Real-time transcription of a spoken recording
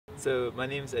So my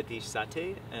name is Adheesh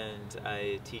Sathaye, and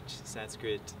I teach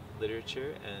Sanskrit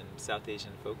literature and South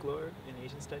Asian folklore in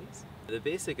Asian studies. The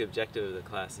basic objective of the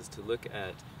class is to look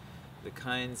at the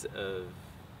kinds of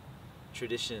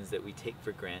traditions that we take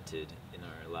for granted in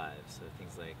our lives. So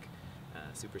things like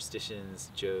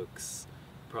superstitions, jokes,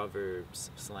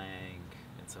 proverbs, slang,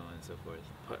 and so on and so forth.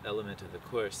 Part element of the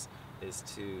course is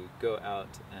to go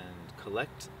out and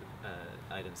collect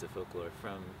items of folklore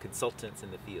from consultants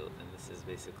in the field, and this is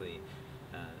basically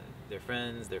their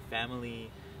friends, their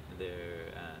family, their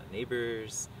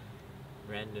neighbors,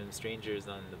 random strangers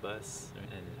on the bus,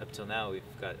 and up till now we've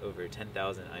got over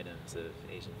 10,000 items of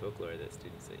Asian folklore that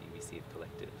students at UBC have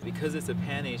collected. Because it's a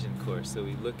pan-Asian course, so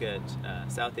we look at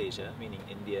South Asia, meaning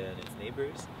India and its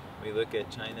neighbors, we look at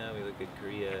China, we look at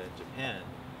Korea and Japan.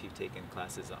 If you've taken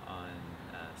classes on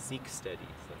Sikh studies,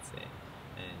 let's say,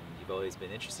 and you've always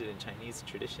been interested in Chinese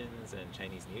traditions and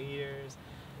Chinese New Year's,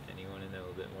 and you want to know a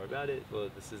little bit more about it, well,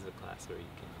 this is a class where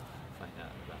you can find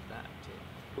out about that too.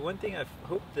 But one thing I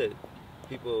hope that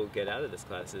people get out of this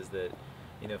class is that,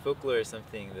 you know, folklore is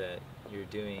something that you're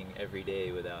doing every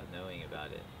day without knowing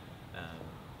about it.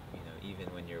 You know,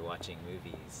 even when you're watching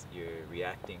movies, you're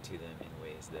reacting to them in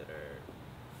ways that are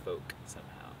folk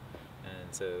somehow.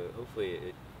 And so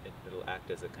hopefully it'll act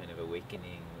as a kind of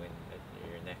awakening when at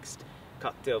your next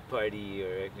cocktail party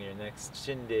or at your next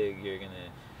shindig you're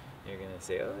gonna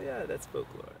say, oh yeah, that's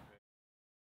folklore.